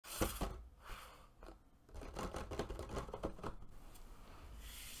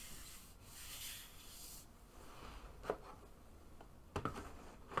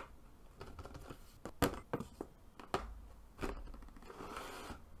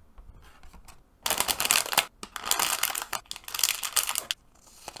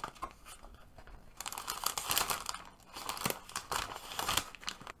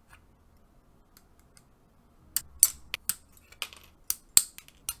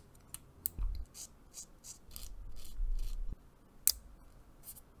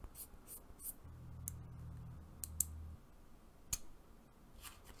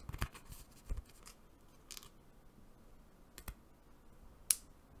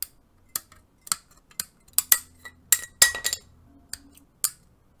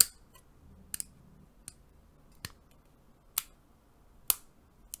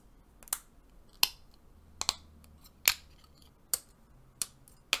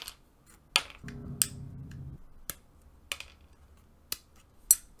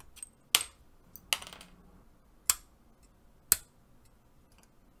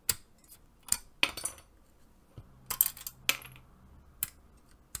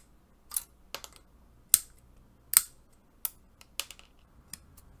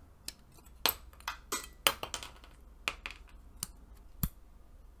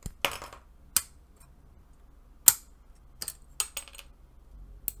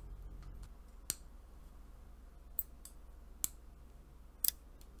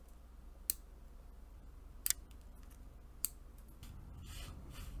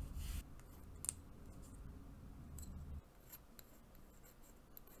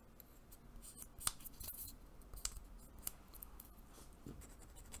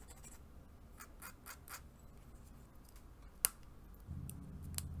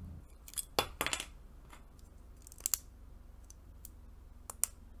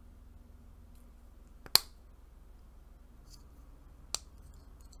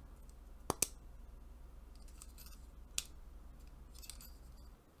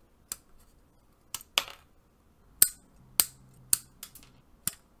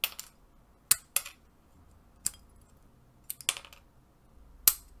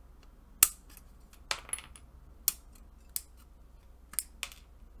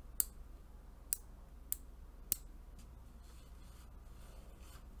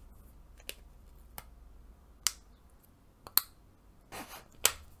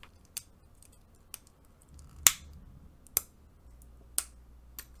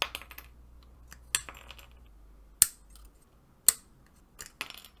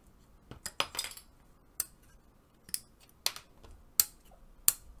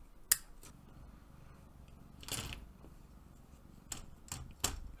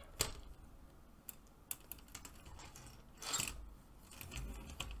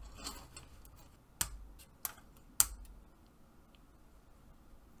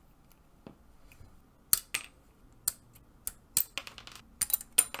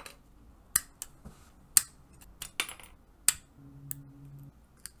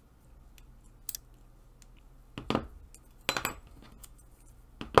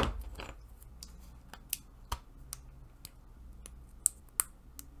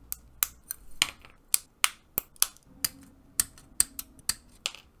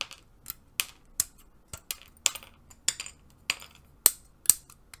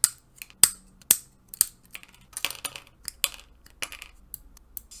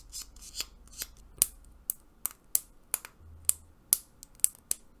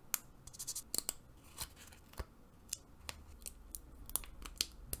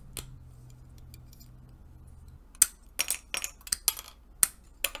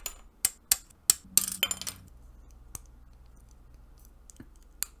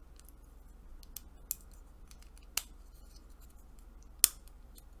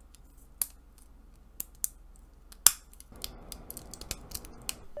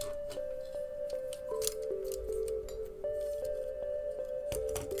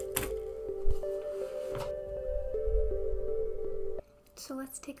So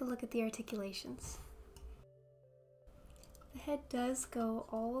let's take a look at the articulations. The head does go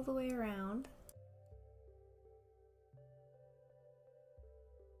all the way around.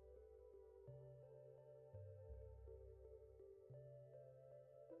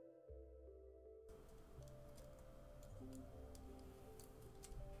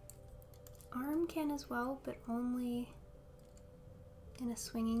 Arm can as well, but only in a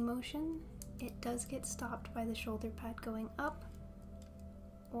swinging motion. It does get stopped by the shoulder pad going up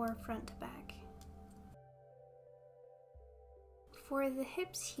or front to back. For the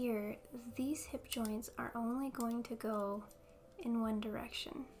hips here, these hip joints are only going to go in one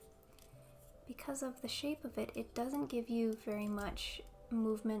direction. Because of the shape of it, it doesn't give you very much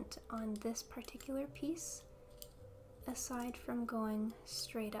movement on this particular piece, aside from going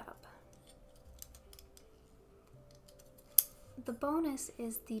straight up. The bonus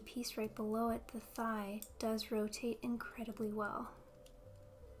is the piece right below it, the thigh, does rotate incredibly well.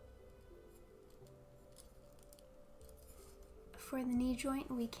 For the knee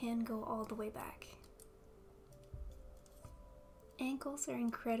joint, we can go all the way back. Ankles are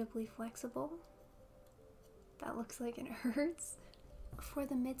incredibly flexible. That looks like it hurts. For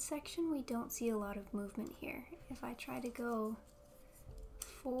the midsection, we don't see a lot of movement here. If I try to go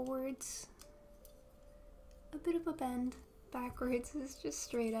forwards, a bit of a bend. Backwards is just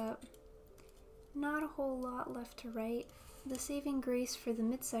straight up. Not a whole lot left to right. The saving grace for the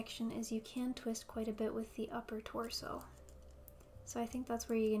midsection is you can twist quite a bit with the upper torso. So I think that's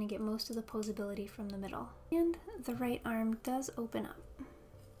where you're going to get most of the posability from the middle. And the right arm does open up.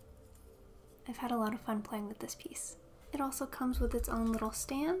 I've had a lot of fun playing with this piece. It also comes with its own little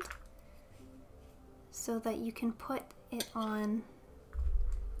stand so that you can put it on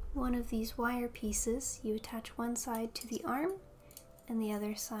one of these wire pieces. You attach one side to the arm and the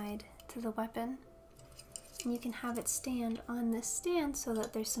other side to the weapon. And you can have it stand on this stand so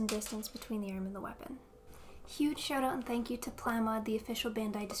that there's some distance between the arm and the weapon. Huge shout out and thank you to Plamod, the official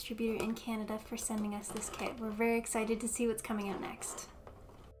Bandai distributor in Canada, for sending us this kit. We're very excited to see what's coming out next.